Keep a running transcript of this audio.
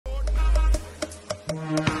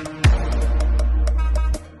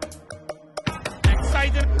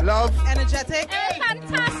Excited. Love. Energetic.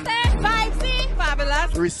 Fantastic. Vibesy.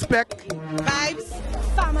 Fabulous. Respect. Vibes.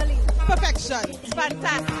 Family. Perfection.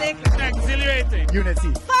 Fantastic. Exhilarating.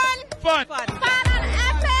 Unity. Fun. Fun. Fun. Fun and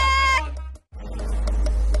epic.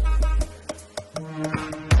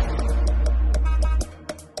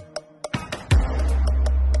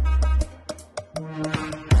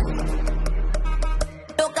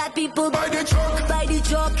 Look at people by the truck,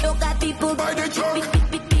 Look at people by the truck.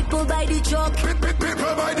 People by the truck.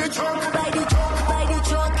 People by the truck. By the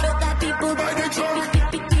truck. Look at people by the truck.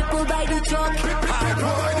 People by the truck. People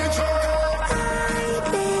by the truck.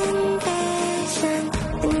 I've been patient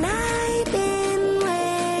and I've been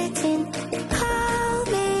waiting. Call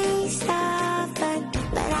me stubborn,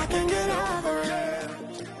 but I can get over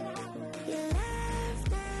it. You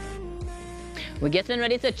left and We're getting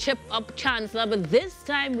ready to chip up Chancellor, but this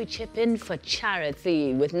time we chip in for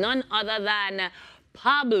charity with none other than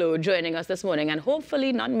Pablo joining us this morning and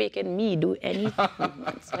hopefully not making me do anything.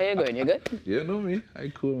 So how you going? You good? You know me. I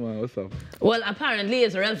cool, man. What's up? Well, apparently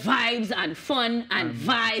it's real vibes and fun and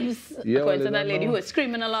vibes, Yeah, according to well, that lady who was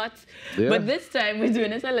screaming a lot. Yeah. But this time we're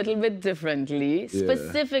doing it a little bit differently,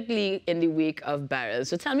 specifically in the wake of barrels.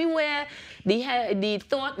 So tell me where the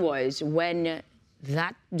thought was when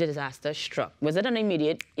that disaster struck. Was it an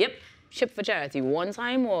immediate, ship for charity one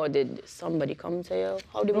time, or did somebody come to you?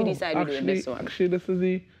 How did we decide we're doing this one? Actually, this is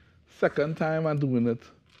the second time I'm doing it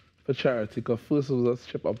for charity, because first it was a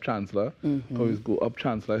ship up Chancellor, always go up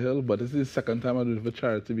Chancellor Hill, but this is the second time I'm doing it for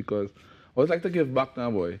charity because I always like to give back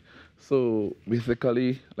now, boy. So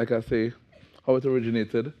basically, like I say, how it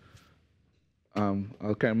originated,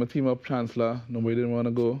 I'll carry my team up Chancellor, nobody didn't want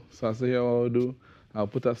to go, so I said, here what I'll do, I'll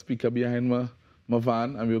put a speaker behind my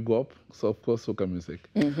van and we'll go up, so of course soca music.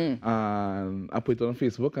 And I put it on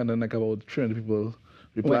Facebook and then like about 300 people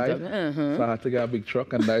replied. So I had to get a big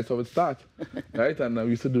truck and that's how it started. Right? And I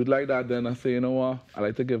used to do it like that. Then I say, you know what, I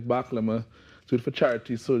like to give back, let me do it for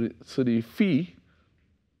charity. So the fee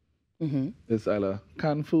is either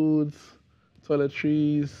canned foods,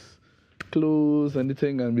 toiletries, clothes,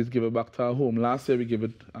 anything, and we just give it back to our home. Last year we gave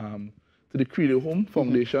it to the Credo Home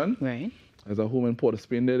Foundation. Right. As a home in Port of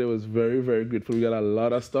Spain there, they was very, very grateful. We got a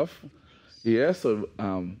lot of stuff. Yeah, so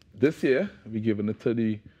this year, we're giving it to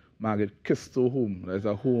the Margaret Kisto Home. There's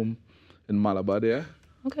a home in Malabar there.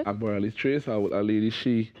 Okay. At Borelli Trace. Our lady,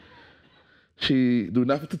 she doing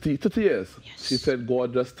that for 30 years. Yes. She said,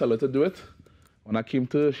 God just tell her to do it. When I came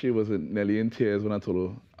to her, she was nearly in tears when I told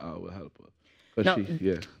her I would help her. Now,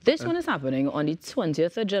 this one is happening on the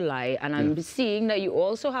 20th of July, and I'm seeing that you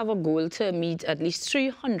also have a goal to meet at least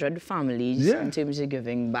 300 families in terms of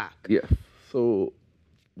giving back. Yes. So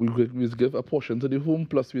we give a portion to the home,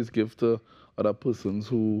 plus we give to other persons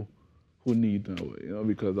who need now, you know,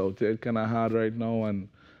 because out there it's kind of hard right now, and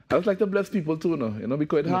I just like to bless people too, you know,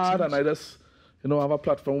 because it's hard, and I just, you know, have a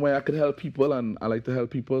platform where I could help people, and I like to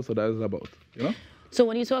help people, so that is about, you know. So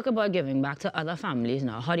when you talk about giving back to other families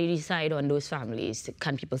now, how do you decide on those families?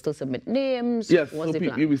 Can people still submit names? Yes, what's so the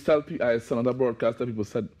plan? we tell people, I send out a broadcast that people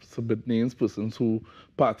submit names, persons who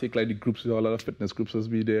partake, like the groups, all other fitness groups will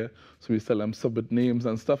be there. So we tell them submit names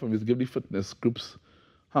and stuff, and we give the fitness groups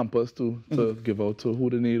hampers to give out to who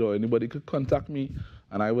they need, or anybody could contact me,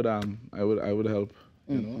 and I would help,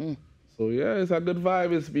 you know. So yeah, it's a good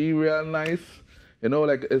vibe. It's be real nice, you know.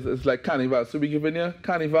 Like it's like carnival. So we giving you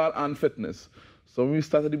carnival and fitness. So when we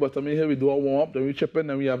start at the bottom here, we do a warm-up, then we chip in,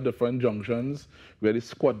 and we have different junctions. We have the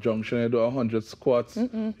squat junction, we do 100 squats.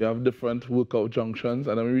 We have different workout junctions,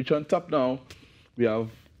 and then we reach on top now, we have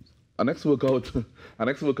our next workout,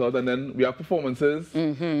 and then we have performances.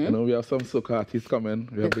 You know, we have some soca artists coming.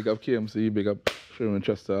 We have big up KMC, big up Sherman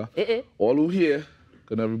Chester. All who here,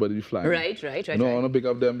 and everybody be flying. Right. You know, I want to big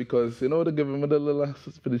up them because, you know, they give them a little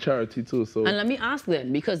for the charity too. So. And let me ask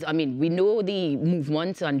then, because, I mean, we know the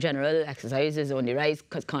movement and general exercise is on the rise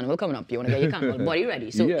because Carnival coming up. You want to get your Carnival body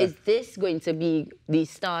ready. So is this going to be the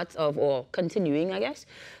start of, or continuing, I guess,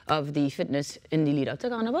 of the fitness in the lead up to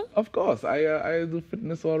Carnival? Of course. I do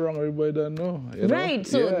fitness all around. Everybody don't know. You know?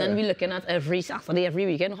 So then we're looking at every Saturday, every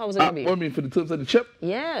weekend. How's it going to be? I mean, for the terms of the chip?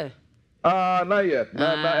 Yeah. Not yet.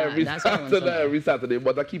 Not every Saturday,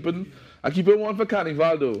 but I keep it one for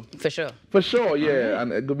Carnival though. For sure. For sure, yeah.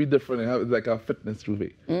 And it could be different. It's like a fitness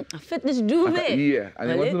duvet. A fitness duvet? Yeah.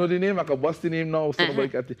 And you want to know the name? I can bust the name now. So nobody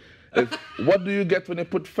can what do you get when you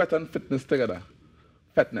put fat and fitness together?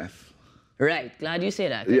 Fatness. Right. Glad you say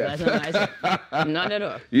that. Yeah. That's not Not at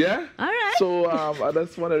all. Yeah? All right. So I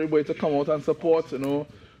just want everybody to come out and support, you know.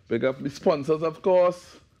 Big up the sponsors, of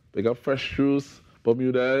course. Big up Fresh Juice,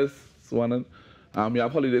 Bermudas. We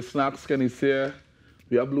have holiday snacks, Kenny's here.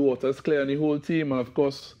 we have Blue Waters clear on the whole team, and of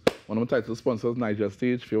course, one of my title sponsors, Niger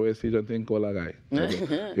Stage, for stage and thing called a guy.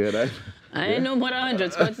 Yeah, that. I ain't know about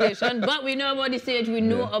 100 Scott Station, but we know about the stage, we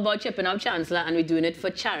know about Chipping Up Chancellor, and we're doing it for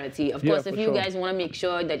charity. Of course, if you guys want to make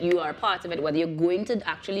sure that you are part of it, whether you're going to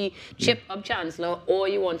actually chip up Chancellor or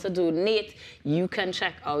you want to donate, you can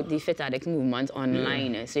check out the Fit Addicts movement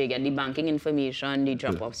online. So you get the banking information, the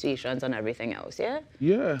drop-off stations, and everything else, yeah?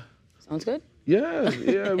 Yeah. Sounds good? Yeah,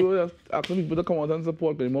 we will asking people to come out and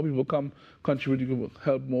support, but more people come contribute, you can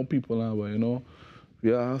help more people now, but, you know.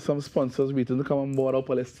 We have some sponsors waiting to come on board up,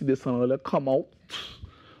 let's see this and let's come out.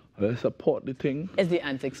 Let's support the thing. It's the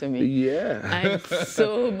antics for me. Yeah. I'm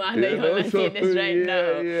so mad that you're not saying this right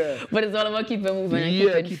now. Yeah. But it's all about keeping moving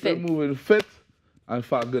and keeping fit. Moving fit. And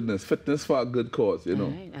for goodness, fitness for a good cause, you know.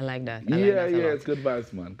 Right. I like that. It's good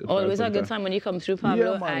vibes, man. Always a good time when you come through,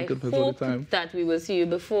 Pablo. Yeah, man, I good hope that we will see you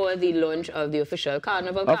before the launch of the official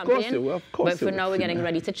Carnival campaign. Of course. But for now, we're getting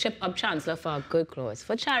ready to chip up Chancellor for a good cause,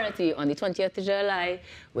 for charity on the 20th of July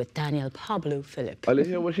with Daniel Pablo Philip. I'll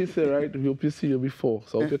hear what she said, right? We hope you see you before.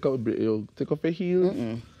 So take off your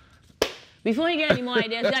heels. Before you get any more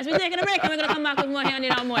ideas, guys, we're taking a break and we're going to come back with more here on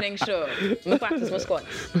our morning show. I'm going to practice my squats.